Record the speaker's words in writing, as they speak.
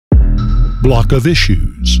block of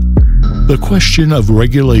issues. The question of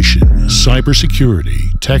regulation,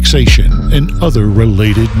 cybersecurity, taxation, and other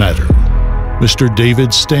related matter. Mr. David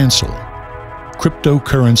Stancel,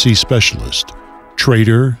 cryptocurrency specialist,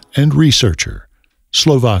 trader and researcher,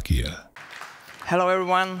 Slovakia. Hello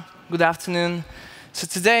everyone, good afternoon. So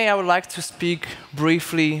today I would like to speak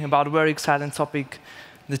briefly about a very exciting topic,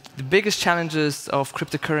 the biggest challenges of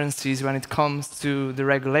cryptocurrencies when it comes to the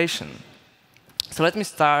regulation. So let me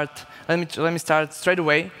start straight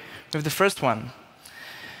away with the first one.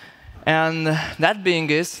 And that being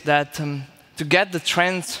is that to get the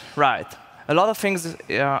trends right, a lot of things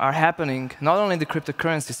are happening, not only in the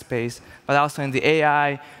cryptocurrency space, but also in the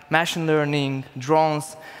AI, machine learning,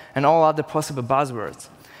 drones, and all other possible buzzwords.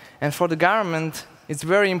 And for the government, it's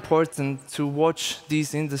very important to watch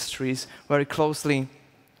these industries very closely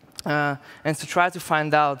and to try to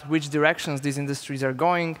find out which directions these industries are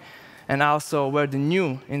going and also where the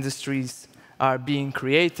new industries are being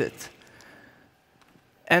created.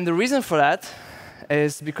 And the reason for that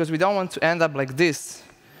is because we don't want to end up like this.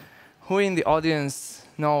 Who in the audience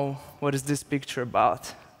know what is this picture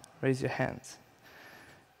about? Raise your hands.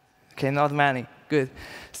 Okay, not many. Good.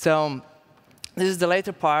 So this is the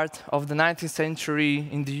later part of the 19th century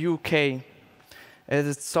in the UK. It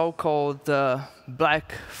is the so-called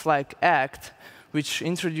Black Flag Act, which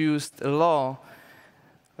introduced a law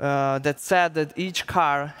that said that each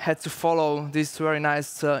car had to follow this very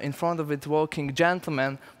nice, in front of it, walking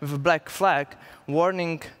gentleman with a black flag,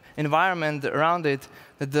 warning environment around it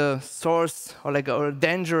that the source or a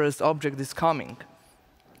dangerous object is coming.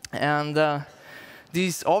 And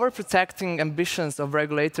these overprotecting ambitions of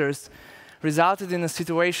regulators resulted in a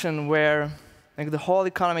situation where the whole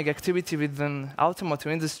economic activity within the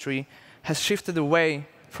automotive industry has shifted away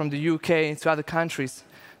from the UK to other countries,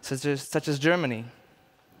 such as Germany.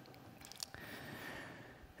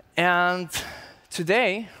 And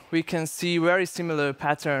today, we can see a very similar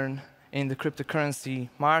pattern in the cryptocurrency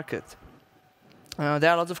market.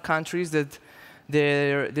 There are lots of countries that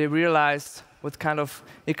they realize what kind of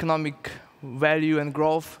economic value and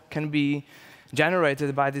growth can be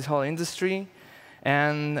generated by this whole industry.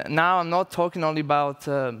 And now I'm not talking only about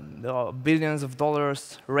billions of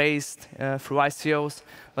dollars raised through ICOs,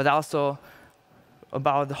 but also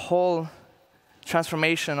about the whole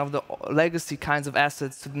transformation of the legacy kinds of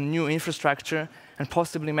assets to the new infrastructure, and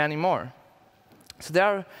possibly many more. So there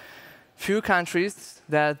are few countries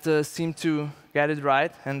that seem to get it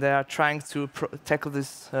right, and they are trying to tackle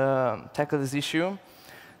this issue.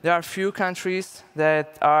 There are few countries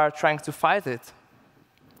that are trying to fight it.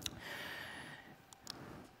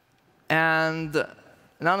 And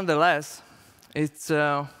nonetheless, it's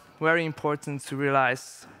very important to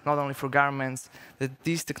realize, not only for governments, that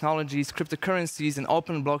these technologies, cryptocurrencies and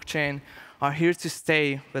open blockchain are here to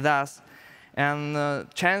stay with us. And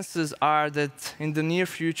chances are that in the near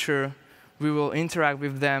future, we will interact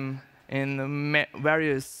with them in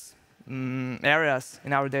various areas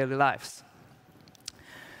in our daily lives.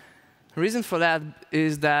 The reason for that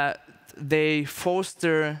is that they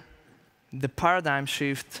foster the paradigm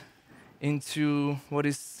shift into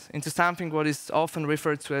something what is often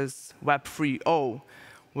referred to as Web 3.0,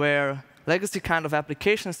 where legacy kind of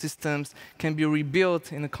application systems can be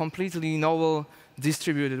rebuilt in a completely novel,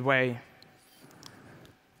 distributed way.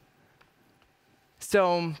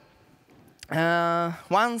 So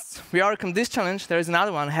once we overcome this challenge, there is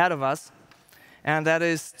another one ahead of us, and that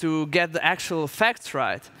is to get the actual facts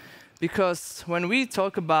right. Because when we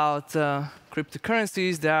talk about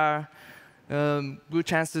cryptocurrencies, there are good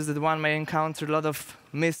chances that one may encounter a lot of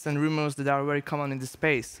myths and rumors that are very common in this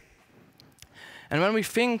space. And when we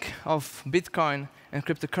think of Bitcoin and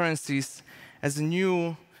cryptocurrencies as a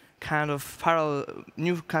new kind of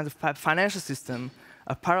financial system,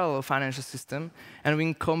 a parallel financial system, and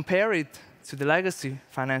we compare it to the legacy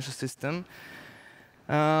financial system,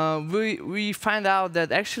 we find out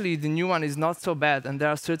that actually the new one is not so bad, and there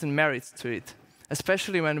are certain merits to it,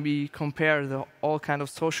 especially when we compare all kind of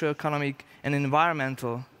socio-economic and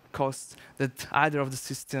environmental costs that either of the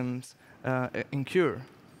systems incur.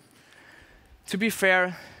 To be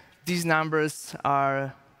fair, these numbers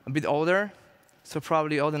are a bit older, so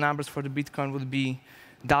probably all the numbers for the Bitcoin would be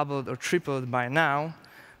doubled or tripled by now.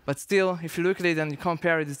 But still, if you look at it and you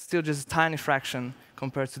compare it, it's still just a tiny fraction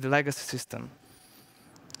compared to the legacy system.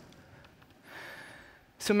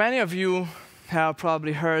 So many of you have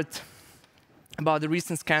probably heard about the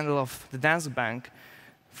recent scandal of the Danske Bank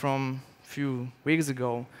from a few weeks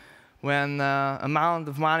ago, when the amount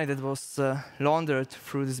of money that was laundered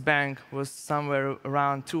through this bank was somewhere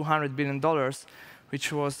around $200 billion,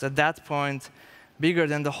 which was at that point bigger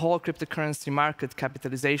than the whole cryptocurrency market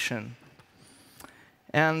capitalization.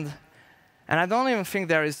 And I don't even think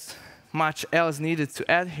there is much else needed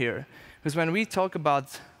to add here, because when we talk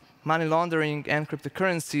about money laundering and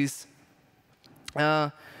cryptocurrencies,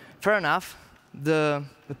 fair enough, the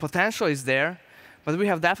potential is there, but we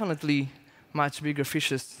have definitely much bigger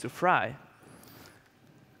fishes to fry.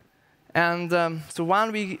 And so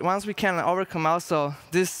once we can overcome also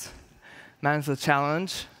this mental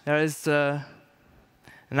challenge, there is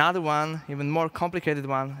another one, even more complicated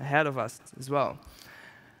one, ahead of us as well.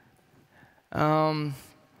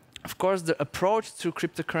 Of course, the approach to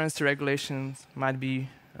cryptocurrency regulations might be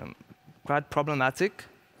quite problematic,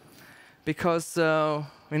 because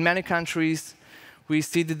in many countries we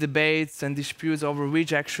see the debates and disputes over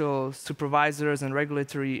which actual supervisors and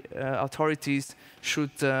regulatory authorities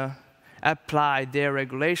should apply their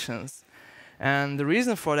regulations. And the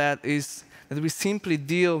reason for that is that we simply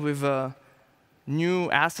deal with a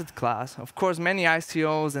new asset class. Of course, many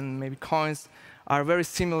ICOs and maybe coins are very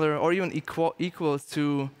similar or even equal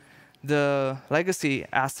to the legacy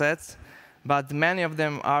assets, but many of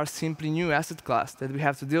them are simply new asset class that we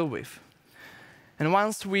have to deal with. And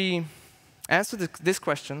once we answer this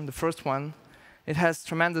question, the first one, it has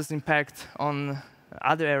tremendous impact on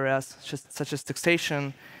other areas such as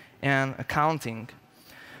taxation and accounting.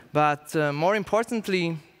 But more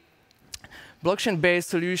importantly, blockchain-based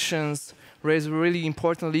solutions raise really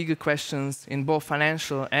important legal questions in both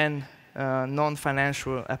financial and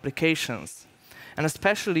non-financial applications. And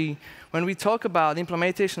especially when we talk about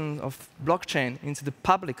implementation of blockchain into the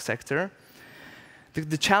public sector,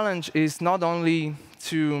 the challenge is not only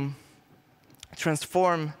to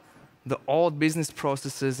transform the old business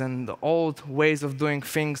processes and the old ways of doing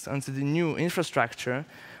things onto the new infrastructure,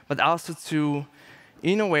 but also to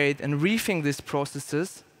innovate and rethink these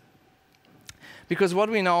processes. Because what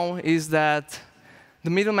we know is that the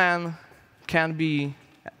middleman can be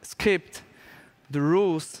skipped, the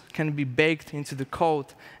rules can be baked into the code,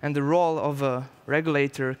 and the role of a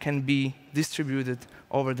regulator can be distributed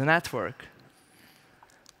over the network.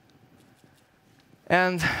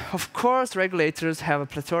 And of course, regulators have a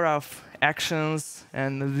plethora of actions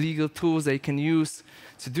and legal tools they can use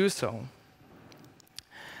to do so.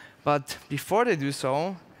 But before they do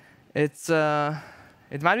so, it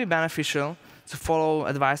might be beneficial to follow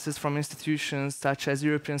advices from institutions such as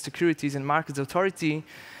European Securities and Markets Authority,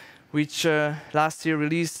 which last year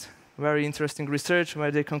released very interesting research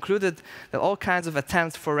where they concluded that all kinds of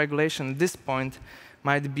attempts for regulation at this point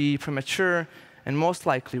might be premature and most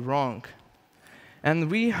likely wrong.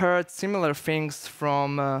 And we heard similar things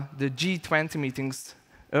from the G20 meetings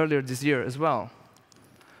earlier this year as well.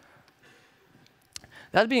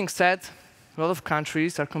 That being said, a lot of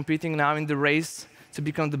countries are competing now in the race to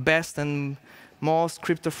become the best and most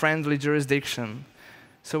crypto-friendly jurisdiction.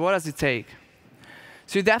 So what does it take?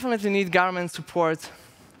 So you definitely need government support,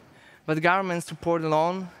 but government support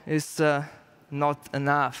alone is not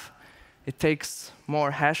enough. It takes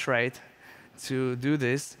more hash rate to do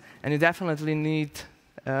this, and you definitely need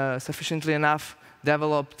sufficiently enough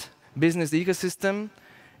developed business ecosystem.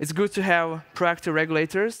 It's good to have proactive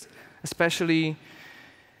regulators, especially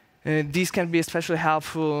these can be especially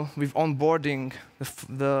helpful with onboarding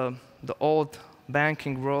the old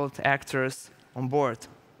banking world actors on board.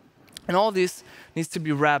 And all this needs to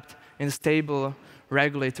be wrapped in a stable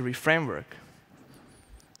regulatory framework.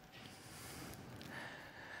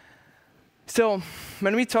 So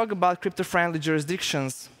when we talk about crypto-friendly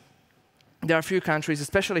jurisdictions, there are a few countries,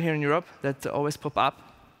 especially here in Europe, that always pop up.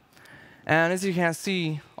 And as you can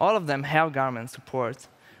see, all of them have government support.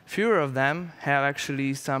 Fewer of them have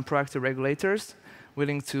actually some proactive regulators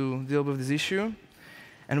willing to deal with this issue.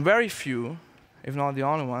 And very few, if not the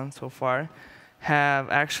only one so far, have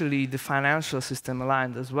actually the financial system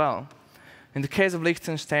aligned as well. In the case of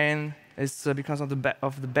Liechtenstein, it's because of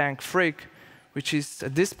the bank FRIC, which is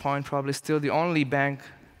at this point probably still the only bank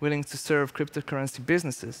willing to serve cryptocurrency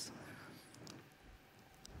businesses.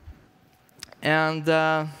 And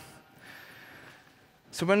so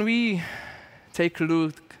when we take a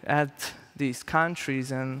look at these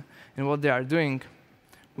countries and what they are doing,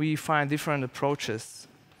 we find different approaches.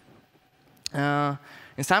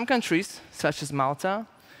 In some countries, such as Malta,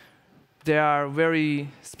 there are very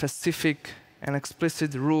specific and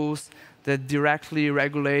explicit rules that directly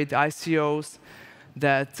regulate ICOs,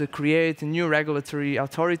 that create a new regulatory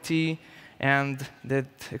authority, and that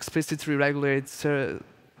explicitly regulate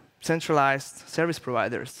centralized service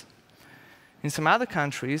providers. In some other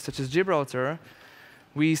countries, such as Gibraltar,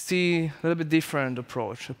 we see a little bit different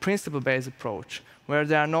approach, a principle-based approach, where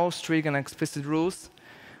there are no strict and explicit rules,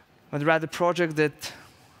 but rather projects that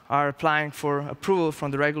are applying for approval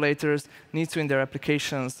from the regulators need to, in their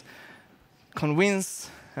applications, convince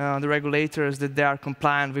the regulators that they are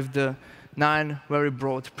compliant with the 9 very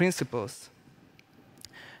broad principles.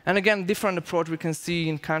 And again, different approach we can see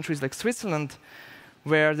in countries like Switzerland,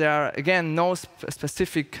 where there are, again, no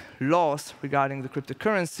specific laws regarding the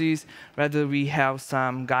cryptocurrencies. Rather, we have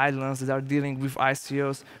some guidelines that are dealing with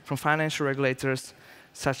ICOs from financial regulators,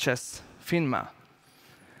 such as FINMA.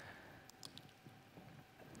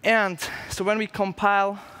 And so when we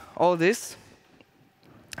compile all this,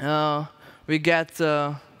 we get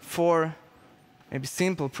 4 maybe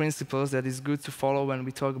simple principles that is good to follow when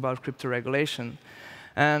we talk about crypto regulation.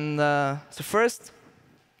 And so first,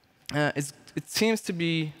 it seems to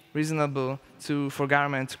be reasonable for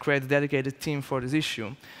government to create a dedicated team for this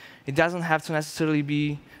issue. It doesn't have to necessarily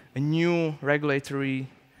be a new regulatory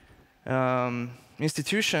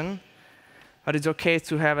institution, but it's okay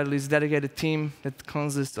to have at least a dedicated team that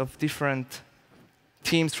consists of different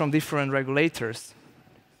teams from different regulators.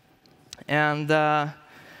 And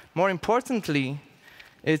more importantly,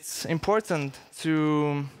 it's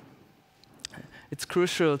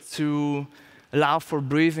crucial to allow for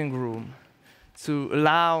breathing room, to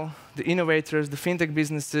allow the innovators, the fintech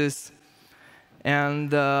businesses,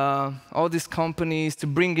 and all these companies to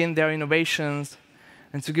bring in their innovations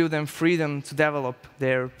and to give them freedom to develop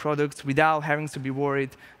their products without having to be worried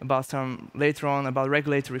about later on about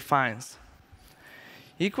regulatory fines.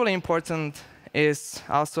 Equally important is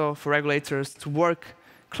also for regulators to work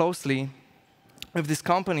closely with these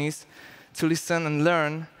companies to listen and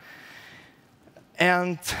learn,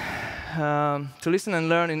 and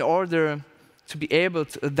in order to be able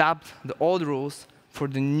to adapt the old rules for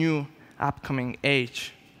the new upcoming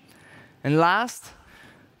age. And last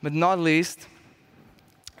but not least,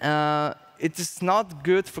 it is not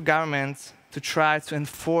good for governments to try to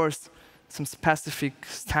enforce some specific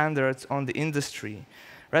standards on the industry.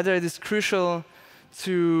 Rather, it is crucial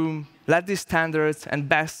to let these standards and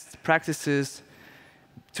best practices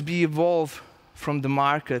to be evolved from the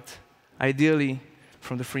market, ideally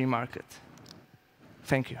from the free market.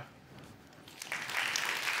 Thank you.